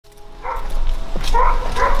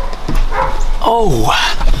Oh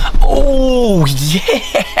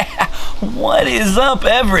yeah! What is up,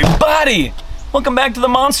 everybody? Welcome back to the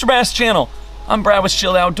Monster Bass channel. I'm Brad with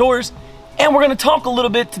Chilled Outdoors, and we're gonna talk a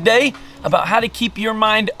little bit today about how to keep your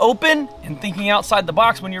mind open and thinking outside the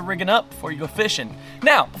box when you're rigging up before you go fishing.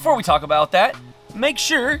 Now, before we talk about that, make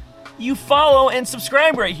sure you follow and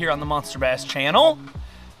subscribe right here on the Monster Bass channel.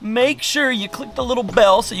 Make sure you click the little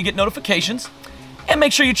bell so you get notifications, and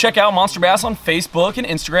make sure you check out Monster Bass on Facebook and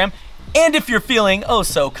Instagram. And if you're feeling oh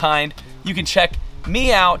so kind, you can check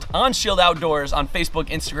me out on Chilled Outdoors on Facebook,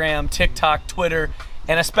 Instagram, TikTok, Twitter,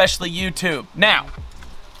 and especially YouTube. Now,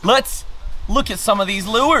 let's look at some of these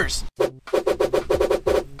lures.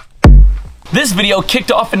 This video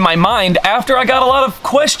kicked off in my mind after I got a lot of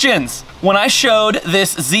questions when I showed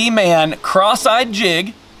this Z-Man cross-eyed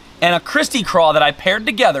jig and a Christie crawl that I paired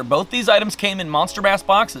together. Both these items came in Monster Bass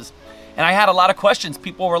boxes. And I had a lot of questions.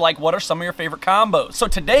 People were like, what are some of your favorite combos? So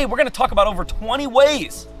today we're gonna talk about over 20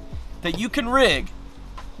 ways that you can rig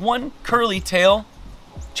one curly tail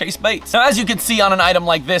chase baits. Now, as you can see on an item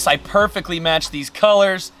like this, I perfectly matched these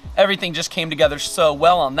colors. Everything just came together so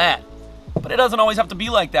well on that. But it doesn't always have to be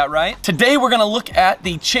like that, right? Today we're gonna look at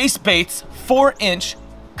the Chasebaits 4-inch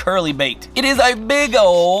curly bait. It is a big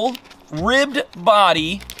old ribbed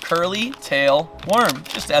body curly tail worm,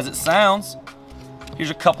 just as it sounds. Here's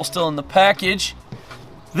a couple still in the package.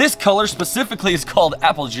 This color specifically is called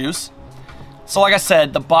apple juice. So like I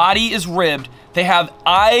said, the body is ribbed. They have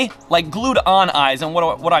like glued on eyes. And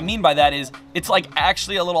what I mean by that is it's like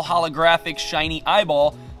actually a little holographic shiny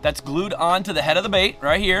eyeball that's glued onto the head of the bait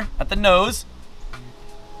right here at the nose.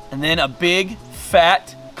 And then a big,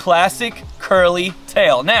 fat, classic curly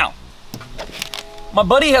tail. Now, my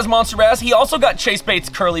buddy has Monster Bass. He also got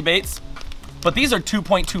Chasebaits Curly Baits, but these are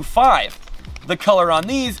 2.25. The color on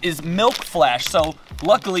these is milk flash, so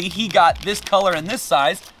luckily he got this color and this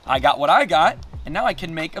size. I got what I got, and now I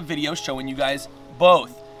can make a video showing you guys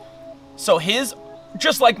both. So his,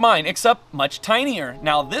 just like mine, except much tinier.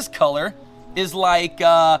 Now this color is like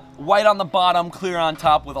white on the bottom, clear on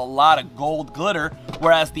top with a lot of gold glitter,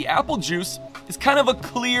 whereas the apple juice is kind of a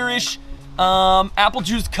clearish, apple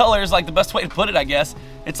juice color is like the best way to put it, I guess.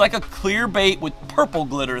 It's like a clear bait with purple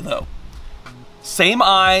glitter though. Same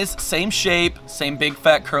eyes, same shape, same big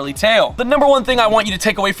fat curly tail. The number one thing I want you to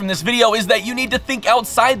take away from this video is that you need to think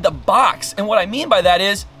outside the box. And what I mean by that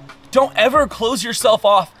is, don't ever close yourself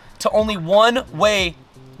off to only one way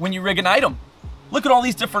when you rig an item. Look at all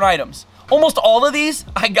these different items. Almost all of these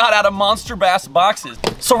I got out of Monster Bass boxes.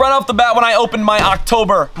 So right off the bat, when I opened my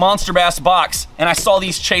October Monster Bass box and I saw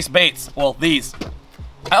these chase baits, well, these.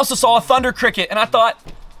 I also saw a Thunder Cricket and I thought,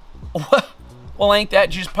 well, ain't that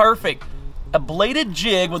just perfect? A bladed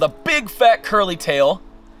jig with a big fat curly tail.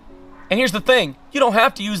 And here's the thing, you don't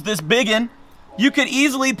have to use this biggin. You could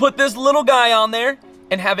easily put this little guy on there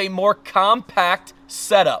and have a more compact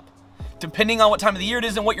setup. Depending on what time of the year it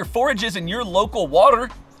is and what your forage is in your local water,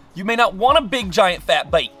 you may not want a big giant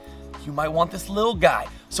fat bait. You might want this little guy.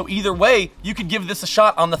 So either way, you could give this a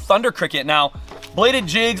shot on the Thunder Cricket. Now, bladed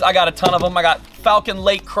jigs, I got a ton of them. I got Falcon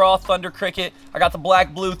Lake Craw Thunder Cricket. I got the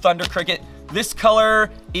black blue Thunder Cricket. This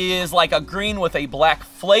color is like a green with a black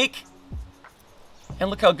flake. And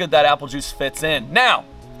look how good that apple juice fits in. Now,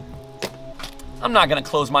 I'm not gonna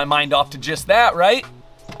close my mind off to just that, right?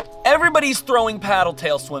 Everybody's throwing paddle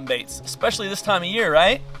tail swim baits, especially this time of year,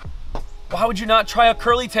 right? Why would you not try a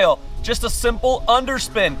curly tail? Just a simple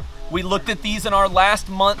underspin. We looked at these in our last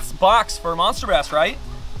month's box for Monster Bass, right?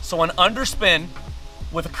 So an underspin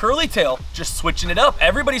with a curly tail, just switching it up.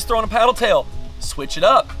 Everybody's throwing a paddle tail, switch it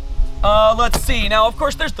up. Let's see, now of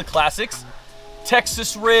course there's the classics.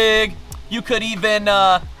 Texas rig, you could even,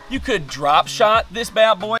 you could drop shot this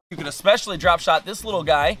bad boy. You could especially drop shot this little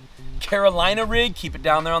guy. Carolina rig, keep it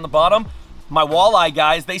down there on the bottom. My walleye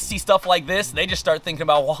guys, they see stuff like this, they just start thinking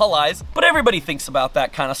about walleyes, but everybody thinks about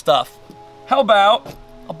that kind of stuff. How about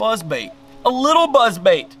a buzz bait? A little buzz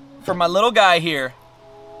bait for my little guy here.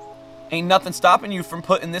 Ain't nothing stopping you from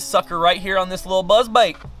putting this sucker right here on this little buzz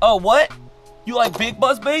bait. Oh, what? You like big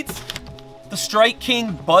buzz baits? The Strike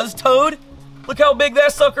King Buzz Toad? Look how big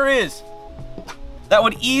that sucker is. That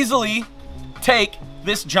would easily take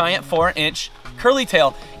this giant 4-inch curly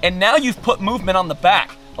tail. And now you've put movement on the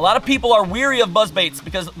back. A lot of people are weary of buzz baits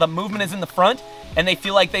because the movement is in the front and they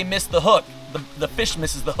feel like they miss the hook. The fish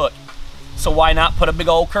misses the hook. So why not put a big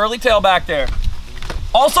old curly tail back there?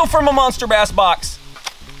 Also from a Monster Bass box,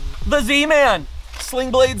 the Z-Man,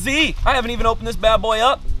 Sling Blade Z. I haven't even opened this bad boy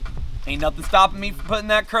up. Ain't nothing stopping me from putting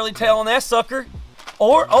that curly tail on that sucker.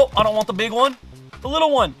 Or, oh, I don't want the big one. The little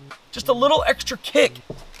one. Just a little extra kick.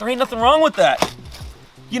 There ain't nothing wrong with that.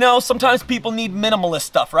 You know, sometimes people need minimalist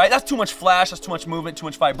stuff, right? That's too much flash, that's too much movement, too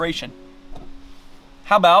much vibration.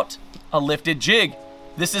 How about a lifted jig?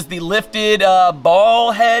 This is the lifted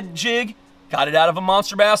ball head jig. Got it out of a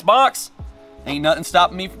Monster Bass box. Ain't nothing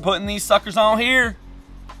stopping me from putting these suckers on here.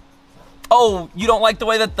 Oh, you don't like the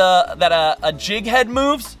way that a jig head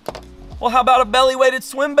moves? Well, how about a belly-weighted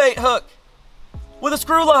swim bait hook with a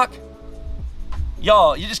screw lock?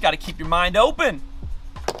 Y'all, you just gotta keep your mind open.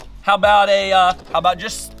 How about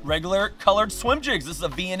just regular colored swim jigs? This is a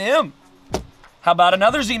V&M. How about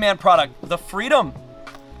another Z-Man product, the Freedom?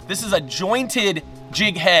 This is a jointed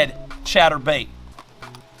jig head chatterbait.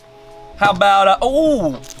 How about,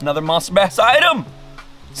 another Monster Bass item,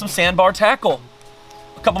 some sandbar tackle.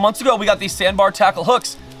 A couple months ago, we got these sandbar tackle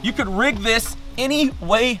hooks. You could rig this any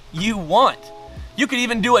way you want. You could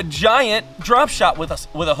even do a giant drop shot with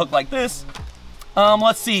a hook like this.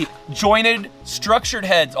 Let's see, jointed structured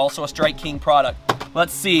heads, also a Strike King product.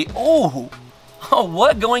 Let's see, oh,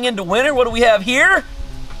 what, going into winter, what do we have here?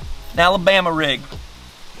 An Alabama rig.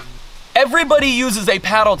 Everybody uses a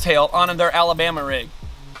paddle tail on their Alabama rig.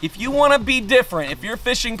 If you wanna be different, if you're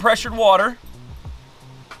fishing pressured water,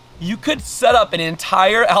 you could set up an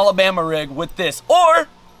entire Alabama rig with this. Or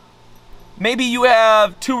maybe you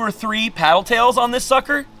have 2 or 3 paddle tails on this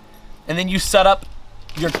sucker, and then you set up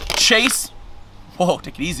your chase. Whoa,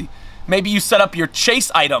 take it easy. Maybe you set up your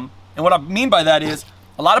chase item. And what I mean by that is,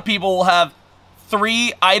 a lot of people will have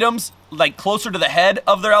 3 items like closer to the head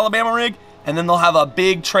of their Alabama rig, and then they'll have a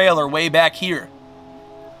big trailer way back here.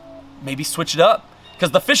 Maybe switch it up,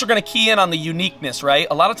 because the fish are gonna key in on the uniqueness, right?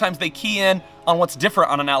 A lot of times they key in on what's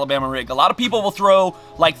different on an Alabama rig. A lot of people will throw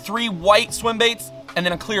like 3 white swim baits and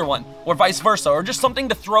then a clear one, or vice versa, or just something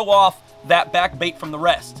to throw off that back bait from the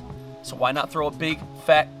rest. So why not throw a big,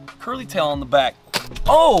 fat curly tail on the back?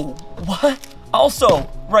 Oh, what? Also,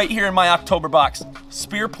 right here in my October box,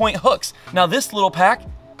 spear point hooks. Now this little pack,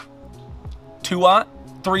 2-aught,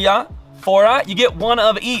 3-aught, 4-aught, you get 1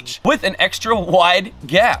 of each with an extra wide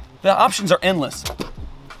gap. The options are endless.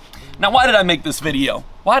 Now, why did I make this video?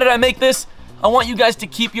 Why did I make this? I want you guys to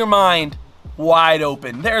keep your mind wide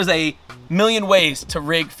open. There's a million ways to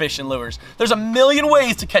rig fishing lures. There's a million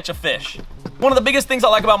ways to catch a fish. One of the biggest things I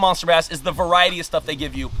like about Monster Bass is the variety of stuff they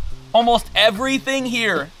give you. Almost everything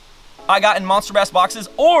here I got in Monster Bass boxes,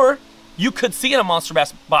 or you could see in a Monster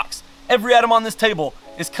Bass box. Every item on this table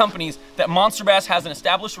is companies that Monster Bass has an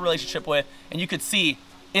established relationship with, and you could see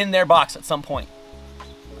in their box at some point.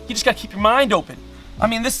 You just gotta keep your mind open. I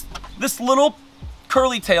mean, this little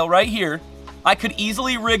curly tail right here, I could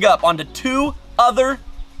easily rig up onto 2 other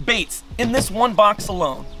baits in this one box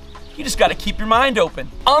alone. You just gotta keep your mind open.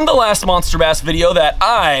 On the last Monster Bass video that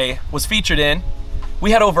I was featured in, we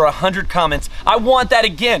had over 100 comments. I want that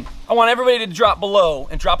again. I want everybody to drop below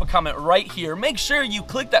and drop a comment right here. Make sure you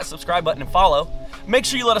click that subscribe button and follow. Make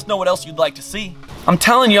sure you let us know what else you'd like to see. I'm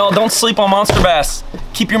telling y'all, don't sleep on Monster Bass.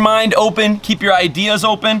 Keep your mind open, keep your ideas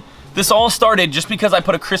open. This all started just because I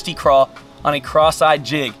put a Christie craw on a cross-eyed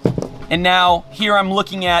jig. And now here I'm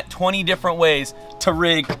looking at 20 different ways to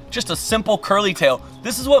rig just a simple curly tail.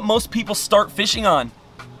 This is what most people start fishing on.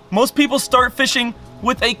 Most people start fishing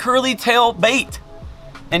with a curly tail bait.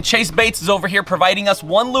 And Chasebaits is over here providing us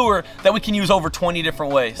one lure that we can use over 20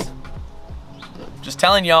 different ways. Just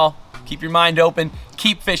telling y'all, keep your mind open,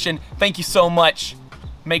 keep fishing. Thank you so much.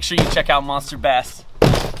 Make sure you check out Monster Bass.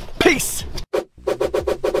 Peace.